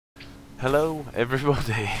Hello,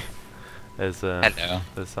 everybody. Hello.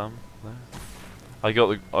 There's some there. I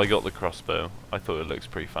got the crossbow. I thought it looks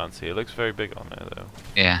pretty fancy. It looks very big on there though.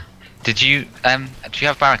 Yeah. Did you do you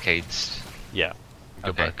have barricades? Yeah.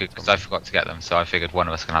 Okay, good, because I forgot to get them, so I figured one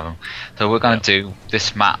of us can have them. So we're going to do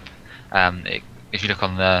this map. If you look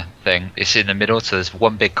on the thing, it's in the middle, so there's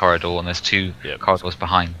one big corridor and there's two corridors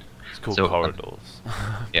behind. It's called so, corridors.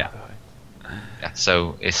 Yeah. Yeah.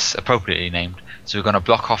 So it's appropriately named. So we're going to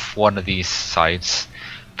block off one of these sides,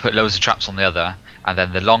 put loads of traps on the other, and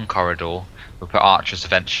then the long corridor we'll put archers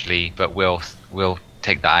eventually, but we'll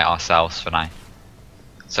take that out ourselves for now.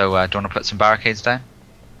 So do you want to put some barricades down?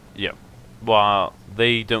 Yep. Well,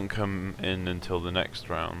 they don't come in until the next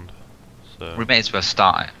round. So we may as well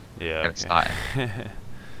start it. Yeah. Get it started.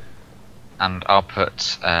 And I'll put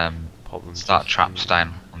start traps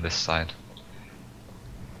down on this side.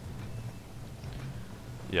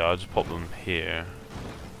 Yeah, I'll just pop them here.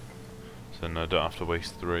 So then I don't have to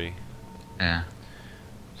waste 3. Yeah.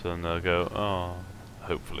 So then they'll go, oh,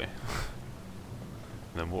 hopefully.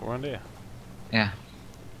 And then walk around here. Yeah.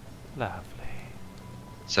 Lovely.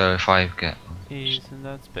 So if I get... Isn't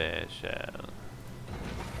that special?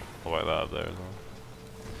 I'll write that up there as well.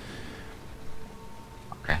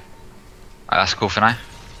 Okay. That's cool for now. Can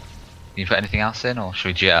you put anything else in, or should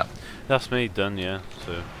we G it up? That's me done, yeah.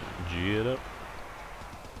 So, G it up.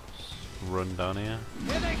 Let's run down here.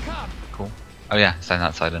 Here they come. Cool. Oh yeah, it's down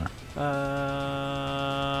that side, isn't it?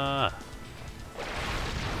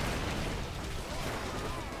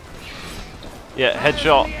 Yeah,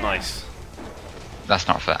 headshot. Nice. That's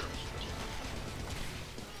not fair.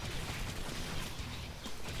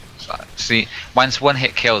 So, see, mine's one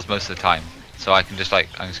hit kills most of the time, so I can just I'm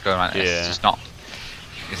just going around. Yeah. It's just not.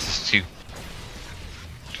 It's just too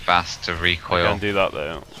fast to recoil. I can't do that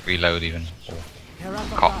though. Reload even. Here up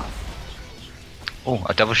Cop. above. Oh,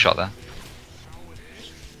 a double shot there.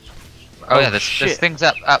 Oh yeah, there's things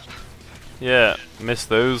up. Yeah, missed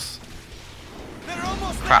those. They're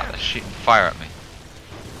almost Crap, there. they're shooting fire at me.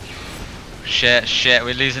 Shit,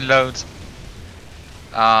 we're losing loads.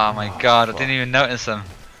 Oh my god, I didn't even notice them.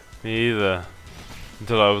 Me either.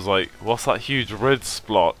 Until I was like, what's that huge red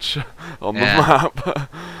splotch on the Yeah. map?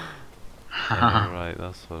 Yeah, right,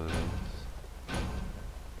 that's what it is.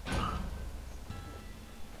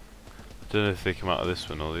 I don't know if they come out of this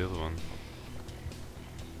one or the other one.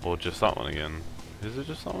 Or just that one again. Is it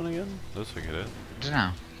just that one again? Looks like it is. I don't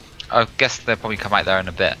know. I guess they'll probably come out there in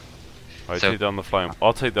a bit. Right, So- take down the flying.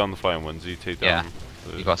 I'll take down the flying ones. You take down.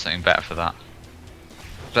 The You got something better for that.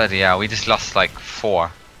 Bloody hell, we just lost like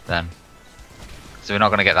 4 then. So we're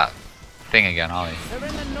not gonna get that thing again, are we? They're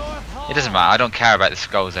in the north hall. It doesn't matter, I don't care about the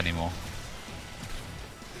skulls anymore.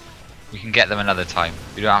 We can get them another time.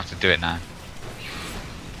 We don't have to do it now.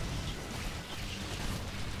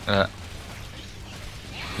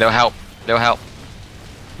 Little help, little help.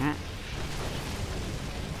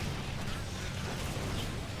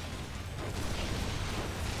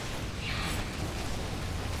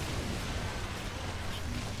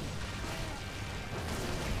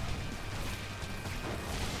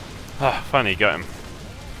 Ah, finally got him.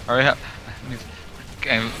 Hurry up.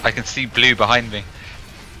 I can see blue behind me.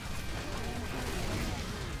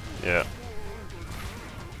 Yeah.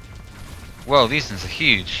 Whoa, these things are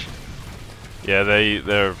huge. Yeah,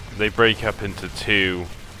 they break up into 2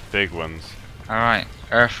 big ones. Alright,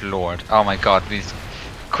 Earth Lord. Oh my god, these...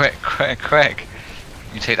 Quick.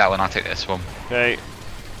 You take that one, I'll take this one. Okay.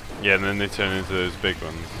 Yeah, and then they turn into those big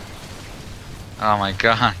ones. Oh my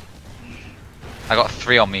god. I got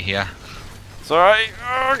 3 on me here. It's alright.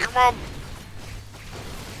 Oh, come on.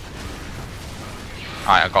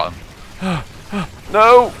 Alright, I got them.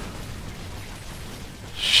 No.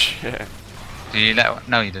 Shit. Did you let...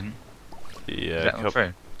 No, you didn't. Yeah, Let them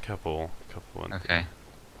through? couple ones. Okay.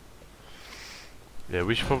 Yeah,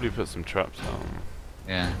 we should probably put some traps on.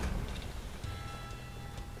 Yeah.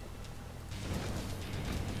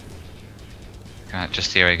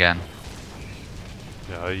 Just here again.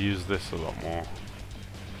 Yeah, I use this a lot more.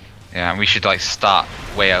 Yeah, and we should start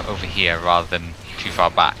way out over here rather than too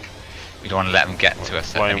far back. We don't want to let them get to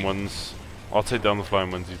us. Flying ones. I'll take down the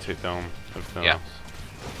flying ones. You take down everything else.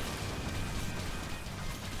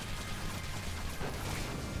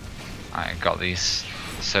 I got these.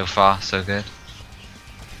 So far, so good.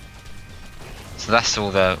 So that's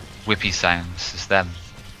all the whippy sounds. It's them.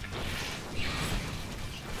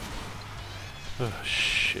 Oh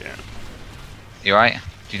shit. You alright?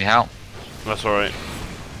 Do you need help? That's alright.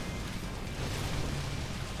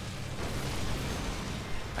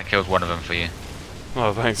 I killed one of them for you.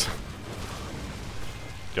 Oh, thanks.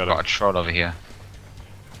 Got Got a troll over here.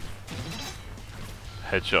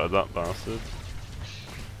 headshot that bastard.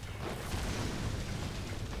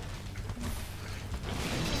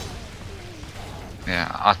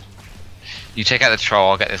 Yeah, you take out the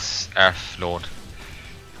troll, I'll get this Earth Lord.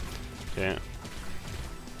 Yeah.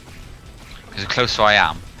 Because the closer I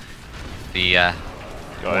am, the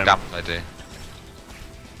more him. damage I do.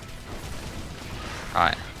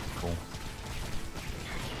 Alright, cool.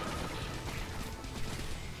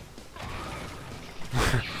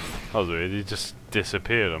 That was weird, he just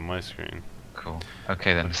disappeared on my screen. Cool.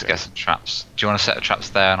 Okay then, let's Okay. get some traps. Do you want to set the traps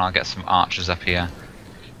there and I'll get some archers up here?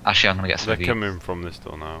 Actually, I'm going to get some They're of these. coming from this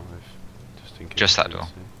door now, just in case. Just that you door?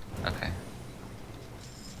 didn't Okay.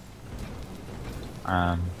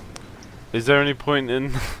 Is there any point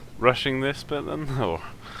in rushing this bit then? Or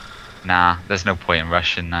Nah, there's no point in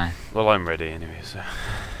rushing now. well, I'm ready anyway, so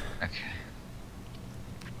Okay.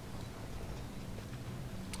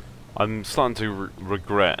 I'm starting to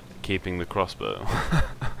regret keeping the crossbow.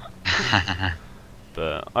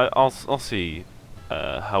 But I'll see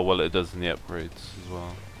how well it does in the upgrades as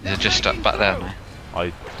well. Is it just stuck back there now?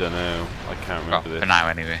 I don't know. I can't Well, remember this. for now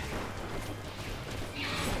anyway.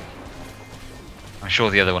 I'm sure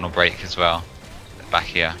the other one will break as well. Back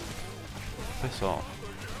here. Piss off.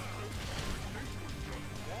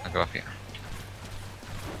 I'll go up here.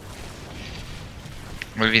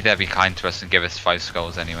 Maybe they'll be kind to us and give us 5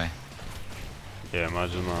 skulls anyway. Yeah,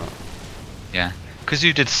 imagine that. Yeah. Because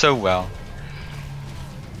you did so well.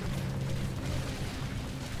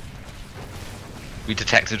 We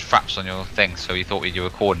detected fraps on your thing, so we thought we'd do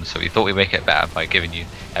recording, so we thought we'd make it better by giving you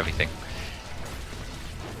everything.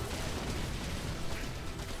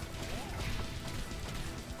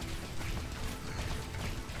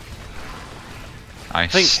 I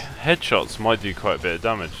Nice. think headshots might do quite a bit of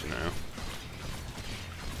damage, you know.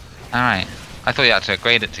 Alright. I thought you had to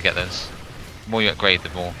upgrade it to get those. The more you upgrade, the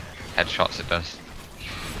more headshots it does.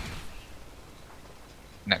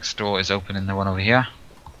 Next door is opening, the one over here.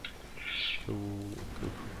 Cool, cool,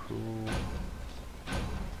 cool, cool.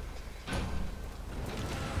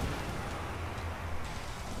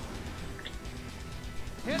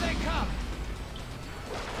 Here they come.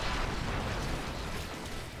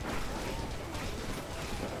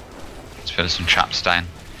 Let's put some traps down.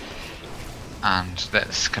 And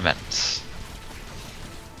let's commence.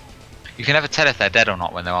 You can never tell if they're dead or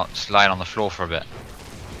not when they're just lying on the floor for a bit.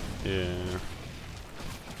 Yeah.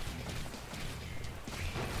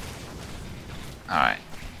 Alright.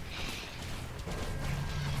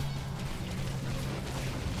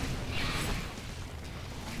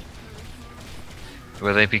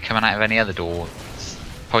 Will they be coming out of any other doors?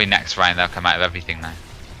 Probably next round they'll come out of everything now.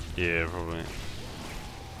 Yeah, probably.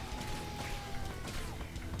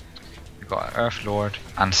 We've got an Earth Lord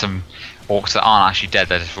and some orcs that aren't actually dead,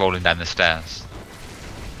 they're just rolling down the stairs.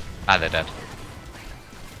 Now they're dead.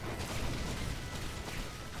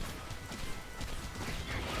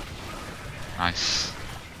 Nice.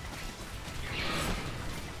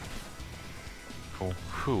 Cool.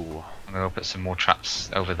 Cool. I'm gonna put some more traps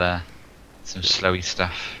over there. Some slowy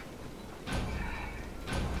stuff.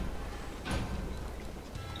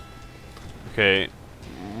 Okay.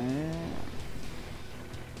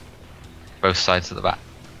 Both sides of the back.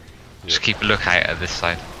 Just Yep. keep a lookout at this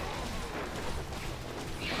side.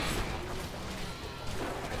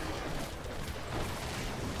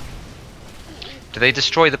 Do they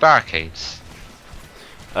destroy the barricades?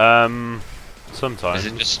 Sometimes.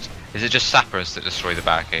 Is it just sappers that destroy the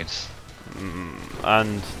barricades?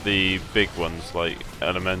 And the big ones like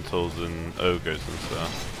elementals and ogres and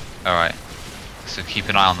stuff. Alright. So keep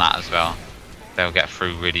an eye on that as well. They'll get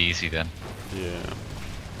through really easy then. Yeah.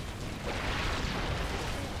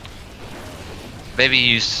 Maybe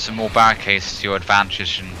use some more barricades to your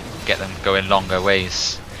advantage and get them going longer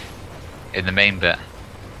ways in the main bit.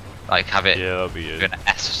 Like have it Yeah, that'll be do good. an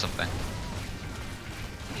S or something.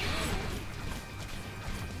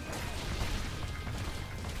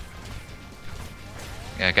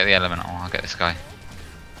 Yeah, get the elemental, I'll get this guy.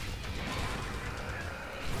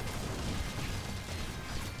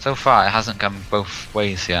 So far it hasn't come both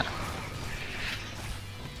ways yet.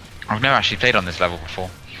 I've never actually played on this level before.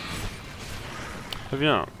 Have you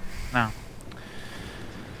not? No.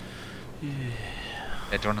 Yeah,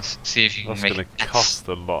 do you want to see if you can That's make gonna it cost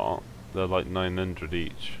a lot. They're like 900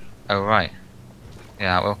 each. Oh right.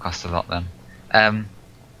 Yeah, it will cost a lot then.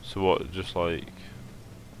 So what? Just like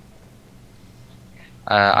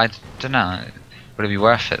I don't know. Would it be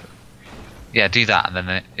worth it? Yeah, do that, and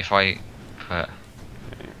then if I put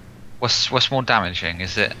what's more damaging?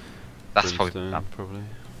 Is it? That's probably. brimstone, probably.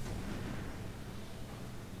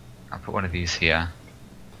 I'll put one of these here.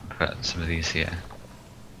 I'll put some of these here.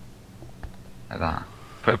 Like that.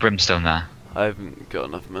 Put a brimstone there. I haven't got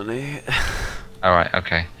enough money. Alright,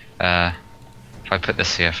 okay. If I put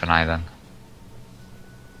this here for now then.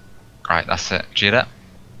 Right, that's it. Do you hear that?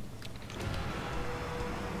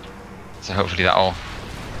 So hopefully that'll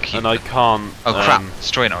keep... And I can't... Oh crap,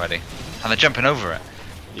 destroying already. And they're jumping over it.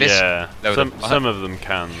 This yeah, load some of them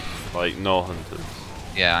can, like no hunters.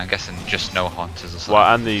 Yeah, I'm guessing just no hunters or something.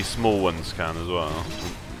 Well, and the small ones can as well.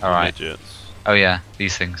 Alright. Midgets. Oh yeah,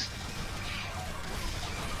 these things.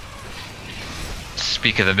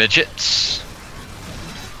 Speak of the midgets.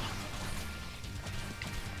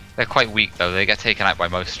 They're quite weak though, they get taken out by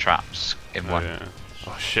most traps in one. Yeah.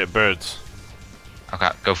 Oh shit, birds.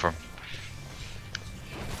 Okay, go for them.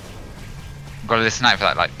 Gotta listen out for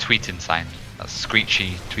that like tweeting sound. That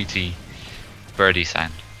screechy, tweety, birdie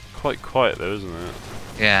sound. Quite quiet though, isn't it?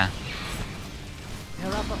 Yeah.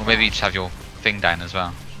 They're up Or maybe you just have your thing down as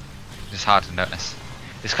well. It's hard to notice.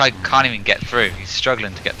 This guy can't even get through. He's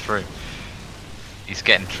struggling to get through. He's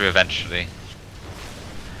getting through eventually.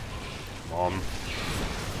 Come on.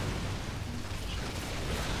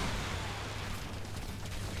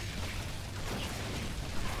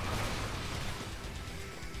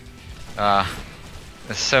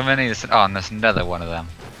 There's so many. Oh, and there's another one of them.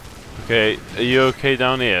 Okay, are you okay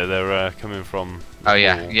down here? They're coming from... Oh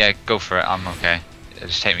yeah, yeah, go for it. I'm okay. It'll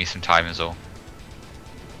just take me some time is all.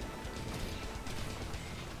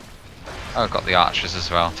 Oh, I've got the archers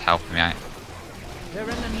as well to help me out. They're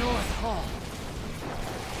in the north hall.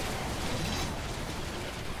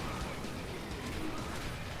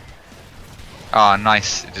 Oh,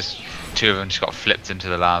 nice. It just two of them just got flipped into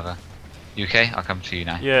the lava. You okay? I'll come to you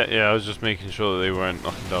now. Yeah, yeah, I was just making sure that they weren't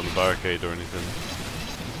knocking down the barricade or anything.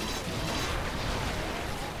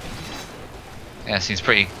 Yeah, seems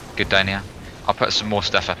pretty good down here. I'll put some more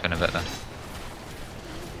stuff up in a bit then.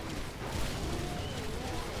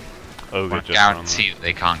 Oh, I guarantee that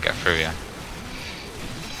they can't get through here.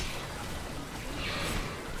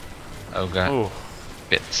 Ogre Oh,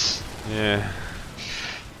 bits. yeah.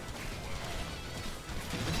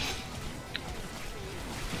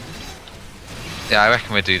 Yeah, I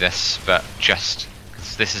reckon we'll do this, but just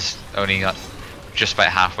because this is only just about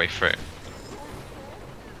halfway through.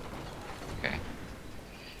 Okay.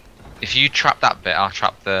 If you trap that bit, I'll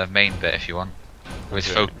trap the main bit if you want. We'll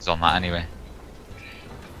just focus on that anyway.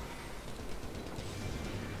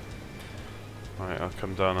 Right, I'll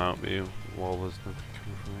come down out with you while there's nothing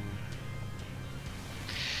coming from me.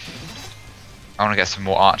 I want to get some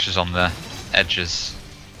more archers on the edges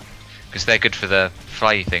because they're good for the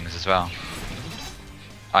fly things as well.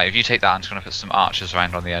 Alright, if you take that, I'm just going to put some archers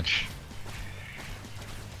around on the edge.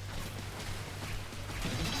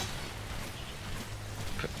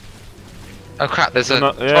 Oh crap, there's a...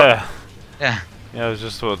 yeah. Yeah. Yeah, I was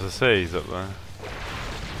just about to say he's up there.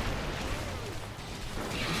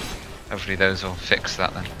 Hopefully those will fix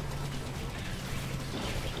that then.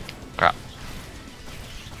 Crap.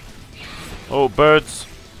 Oh, birds!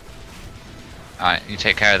 Alright, you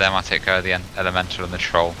take care of them, I'll take care of the elemental and the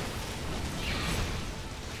troll.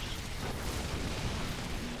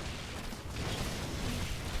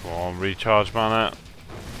 Come on, recharge mana.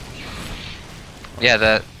 Yeah,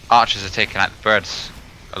 the archers are taking out the birds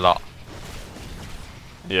a lot.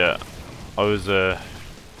 Yeah, I was oh,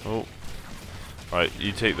 right.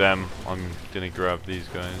 You take them. I'm gonna grab these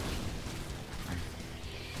guys.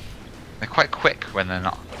 They're quite quick when they're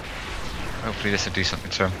not. Hopefully this will do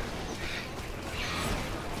something to them.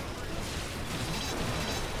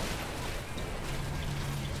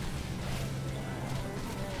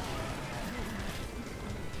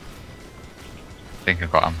 I think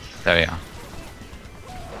I've got them. There we are.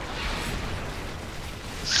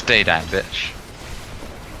 Stay down, bitch.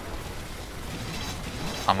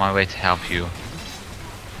 On my way to help you.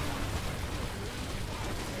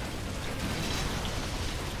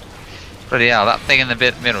 Bloody hell, that thing in the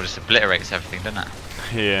middle just obliterates everything, doesn't it?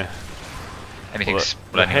 Yeah. Anything Well,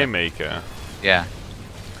 the anyway. haymaker. Yeah.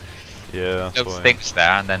 Yeah, that's Those why. things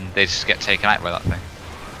there, and then they just get taken out by that thing.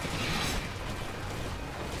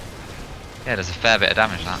 Yeah, there's a fair bit of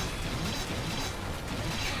damage that.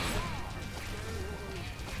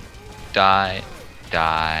 Die,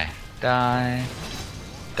 die, die,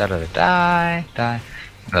 da da da die, die.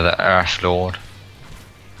 Another Earth Lord.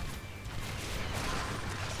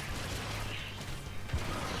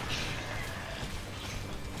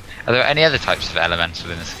 Are there any other types of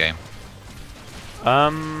elemental in this game?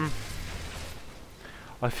 I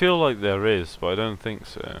feel like there is, but I don't think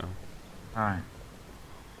so. Alright.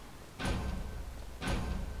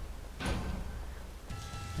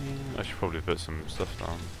 I should probably put some stuff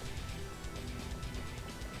down.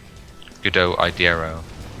 Good old Idero.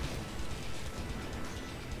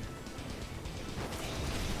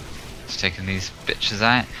 Just taking these bitches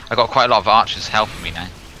out. I got quite a lot of archers helping me now.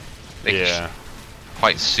 They can Yeah.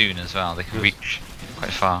 quite soon as well. They can reach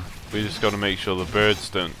quite far. We just got to make sure the birds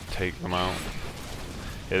don't take them out.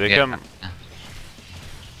 Here they Yeah. come.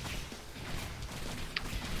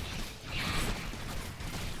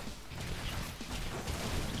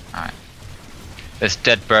 Alright. There's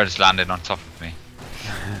dead birds landing on top of me.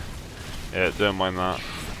 Yeah, don't mind that.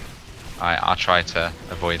 Alright, I'll try to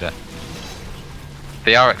avoid it.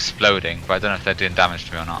 They are exploding, but I don't know if they're doing damage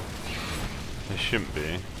to me or not. They shouldn't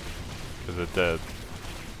be, because they're dead.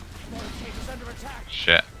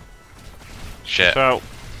 Shit. Shit. Out.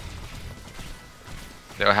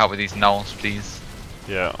 Little help with these gnolls, please.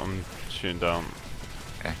 Yeah, I'm shooting down.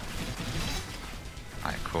 Okay.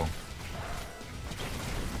 Alright, cool.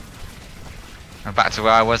 I'm back to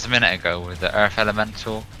where I was a minute ago with the Earth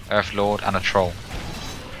Elemental, Earth Lord, and a Troll.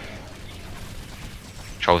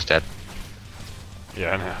 Troll's dead.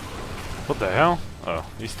 Yeah, I know. What the hell? Oh,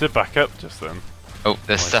 he stood back up just then. Oh,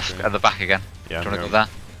 there's stuff see. at the back again. Yeah, Do you want to no. go there?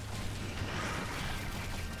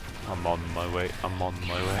 I'm on my way. I'm on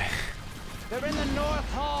my way. They're in the North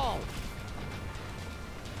Hall.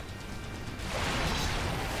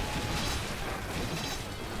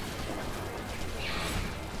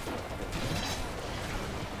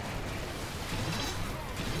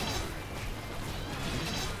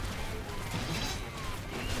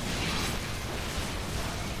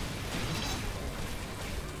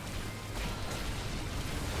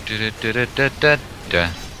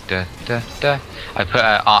 I put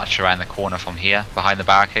an arch around the corner from here, behind the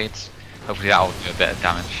barricades. Hopefully that will do a bit of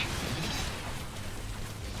damage.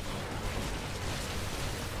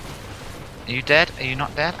 Are you dead? Are you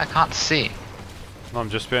not dead? I can't see. No, I'm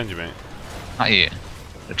just behind you, mate. Not you.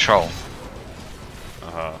 The troll.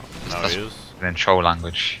 Now That's he is. in troll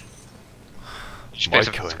language. Did you pick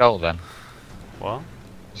up a coin. skull then? What?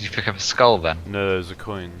 Did you pick up a skull then? No, there's a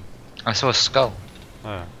coin. I saw a skull.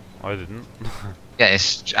 Oh, I didn't. Yeah,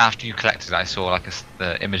 it's after you collected it, I saw like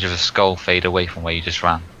the image of a skull fade away from where you just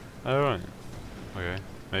ran. Oh, right. Okay,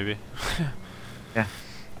 maybe. Yeah.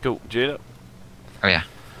 Cool, Jada. Oh yeah.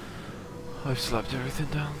 I've slapped everything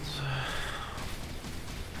down, so...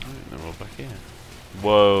 Alright, then we're back here.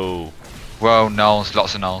 Whoa. Whoa, gnolls,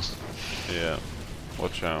 lots of gnolls. Yeah.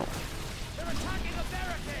 Watch out. They're attacking a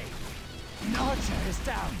barricade. An archer is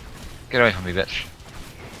down. Get away from me, bitch.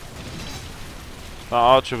 That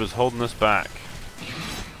archer was holding us back.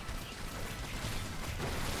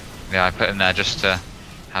 Yeah, I put him there just to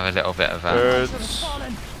have a little bit of Birds. Archer has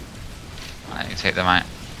fallen. I need to take them out.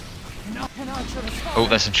 An archer has fallen. Oh,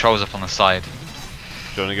 there's some trolls up on the side.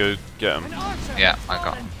 Do you want to go get An him? archer Yeah, has I got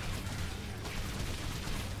fallen. them.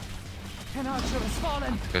 An archer has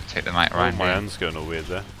fallen. Go take them out Oh, around my here. hand's going all weird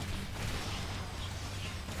there.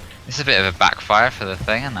 It's a bit of a backfire for the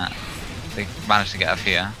thing, isn't it? They managed to get up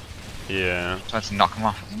here. Yeah. Tried to knock them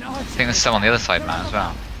off. An I archer think there's some on the other side now as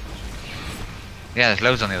well. Yeah, there's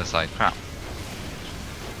loads on the other side. Crap.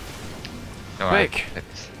 Alright. Quick.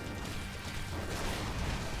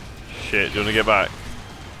 Shit, do you want to get back?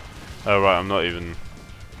 Oh right, I'm not even...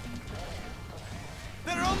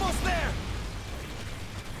 They're almost there.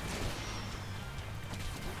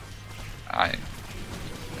 Alright.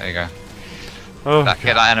 There you go. Oh,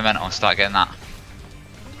 Get that elemental and start getting that.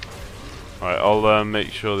 Alright, I'll make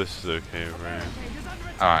sure this is okay over here. Barricade is under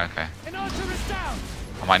attack. Alright, okay. An archer is down.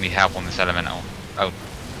 I might need help on this elemental. Oh,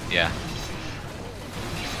 yeah.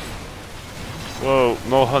 Whoa,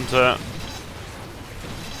 no hunter!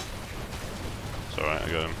 It's alright,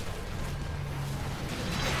 I got him.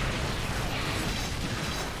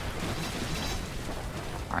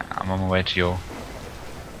 Alright, I'm on my way to your...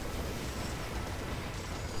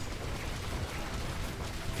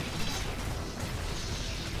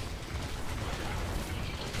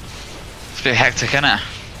 It's a bit hectic, isn't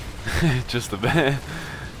it? Just a bit.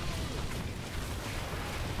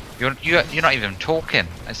 You're not even talking.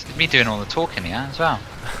 It's me doing all the talking here as well.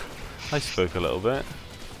 I spoke a little bit.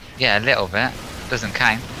 Yeah, a little bit. Doesn't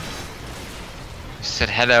count. You said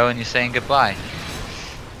hello and you're saying goodbye.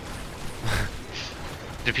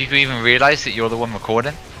 Do people even realise that you're the one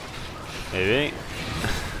recording? Maybe.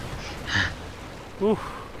 Ooh.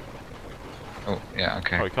 Oh, yeah,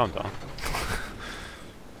 okay. Alright, calm down.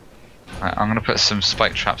 Right, I'm gonna put some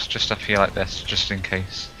spike traps just up here like this, just in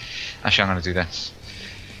case. Actually, I'm gonna do this.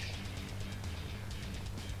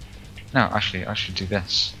 No, actually, I should do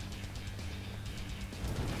this.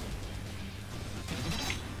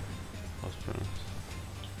 That's pretty nice.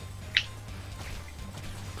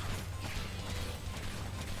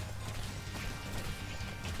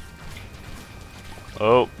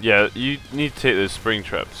 Oh, yeah, you need to take those spring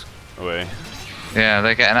traps away. Yeah,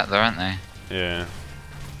 they're getting up there, aren't they? Yeah.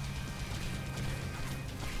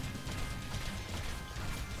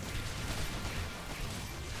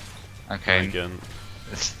 Okay. Again.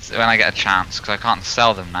 It's when I get a chance, because I can't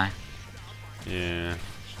sell them now. Yeah.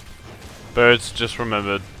 Birds just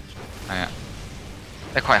remembered. Oh, yeah.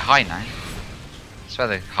 They're quite high now. I swear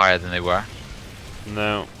they're higher than they were.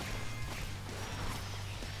 No.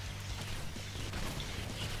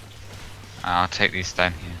 I'll take these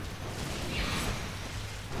down here.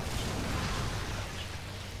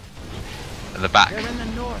 At the back. They're in the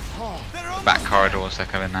north hall. The back corridors they're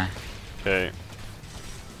coming now. Okay.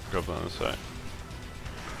 Grab that on the side.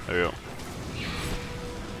 There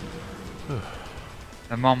we go.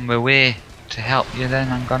 I'm on my way to help you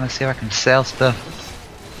then. I'm gonna see if I can sell stuff.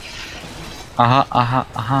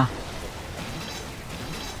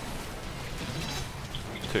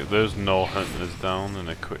 Take those gnaw hunters down in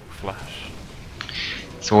a quick flash.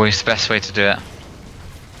 It's always the best way to do it.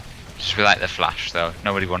 Just be like the flash though.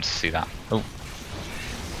 Nobody wants to see that. Oh.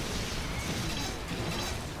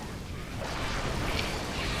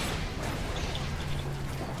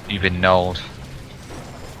 You've been nulled.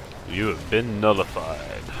 You have been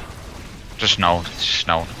nullified. Just nulled. Just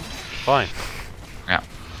nulled. Fine. Yeah.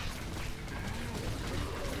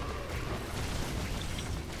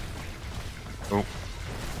 Oh.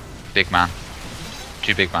 Big man.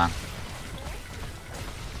 Too big man.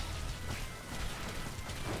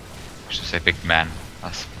 I should say big men.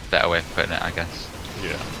 That's a better way of putting it, I guess.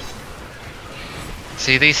 Yeah.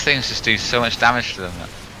 See, these things just do so much damage to them.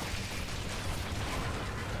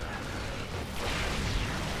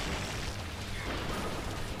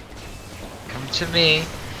 Come to me.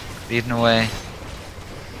 Leading away.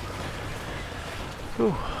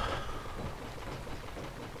 Whew.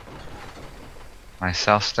 I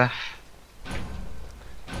sell stuff.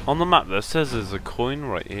 On the map there says there's a coin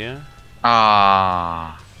right here.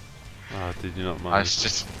 Ah. Ah, did you not I mind? was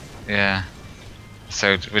just, yeah.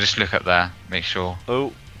 So we just look up there, make sure.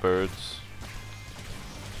 Oh, birds.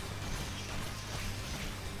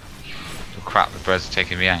 Oh crap, the birds are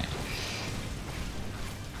taking me out.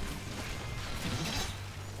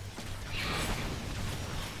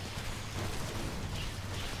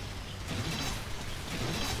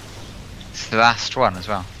 It's the last one as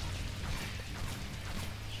well.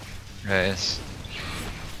 There it is.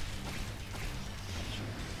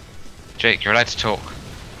 Jake, you're allowed to talk.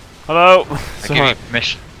 Hello! I Sorry, give you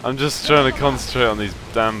permission. I'm just trying to concentrate on these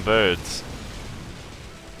damn birds.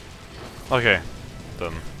 Okay,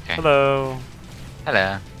 done. Okay. Hello!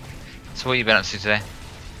 Hello. So what have you been up to today?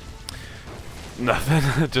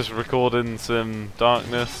 Nothing, just recording some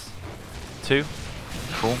Darkness 2.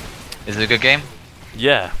 Cool. Is it a good game?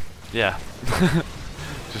 Yeah, yeah.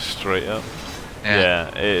 Just straight up. Yeah,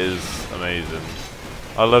 it is amazing.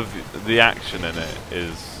 I love the action in it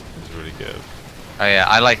is really good. Oh yeah,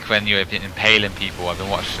 I like when you're impaling people. I've been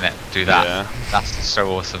watching it do that. Yeah. That's so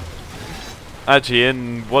awesome. Actually,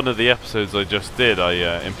 in one of the episodes I just did, I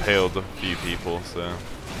impaled a few people, so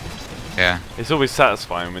Yeah, it's always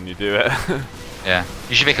satisfying when you do it. yeah.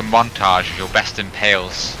 You should make a montage of your best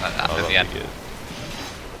impales at Oh, the that'd end. be good.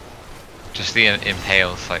 Just the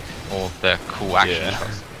impales, like all the cool action Yeah.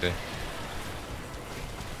 shots you do.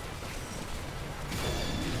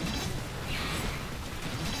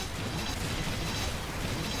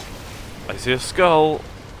 I see a skull.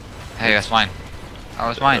 Hey, that's mine. That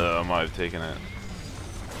was mine. I might have taken it.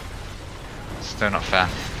 Still not fair.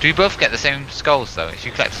 Do we both get the same skulls though? If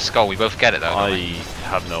you collect a skull, we both get it though. I Don't we?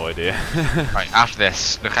 have no idea. Right, after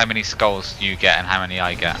this, look how many skulls you get and how many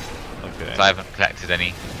I get. Okay. 'Cause I haven't collected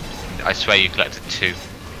any. I swear you collected 2.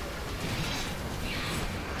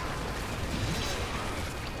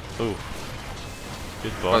 Ooh.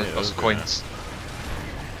 Goodbye. Oh, lots of coins.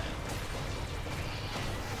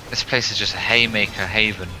 This place is just a haymaker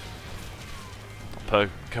haven. Put a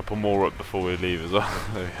couple more up before we leave as well.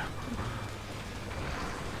 There we go.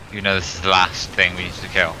 You know this is the last thing we need to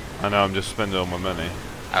kill. I know, I'm just spending all my money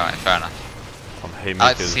Alright, fair enough. on haymakers. I'd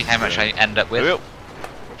like to see how much I end up There we with. go.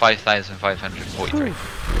 5,543.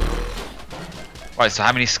 Right, so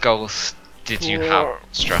how many skulls did you have,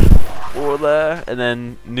 Stra? 4 there, and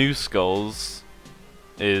then new skulls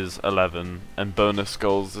is 11, and bonus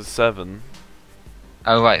skulls is 7.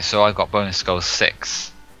 Oh right, so I got bonus skulls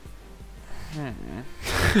 6.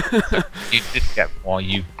 You did get more,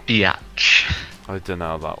 you biatch. I don't know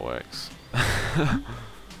how that works.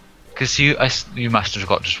 Because you must have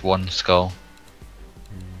got just 1 skull.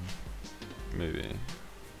 Maybe.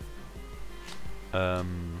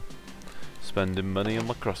 Spending money on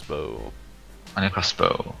my crossbow. On your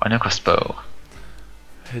crossbow, on your crossbow.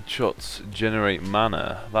 Headshots generate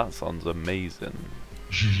mana. That sounds amazing.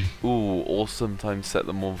 Ooh, or sometimes set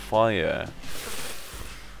them on fire.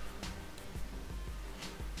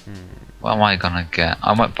 What am I gonna get?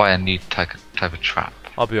 I might buy a new type of trap.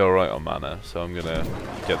 I'll be alright on mana, so I'm gonna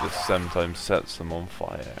get this sometimes sets them on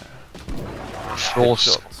fire.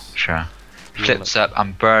 Force Sculpture. Flips up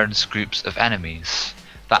and burns groups of enemies.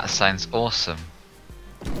 That sounds awesome.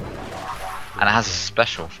 And it has a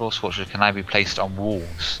special. Floor Scorcher can now be placed on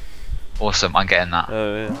walls. Awesome, I'm getting that.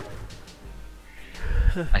 Oh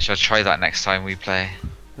yeah. I shall try that next time we play.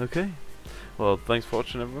 Okay. Well, thanks for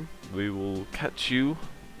watching, everyone. We will catch you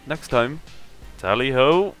next time. Tally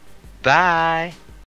ho! Bye!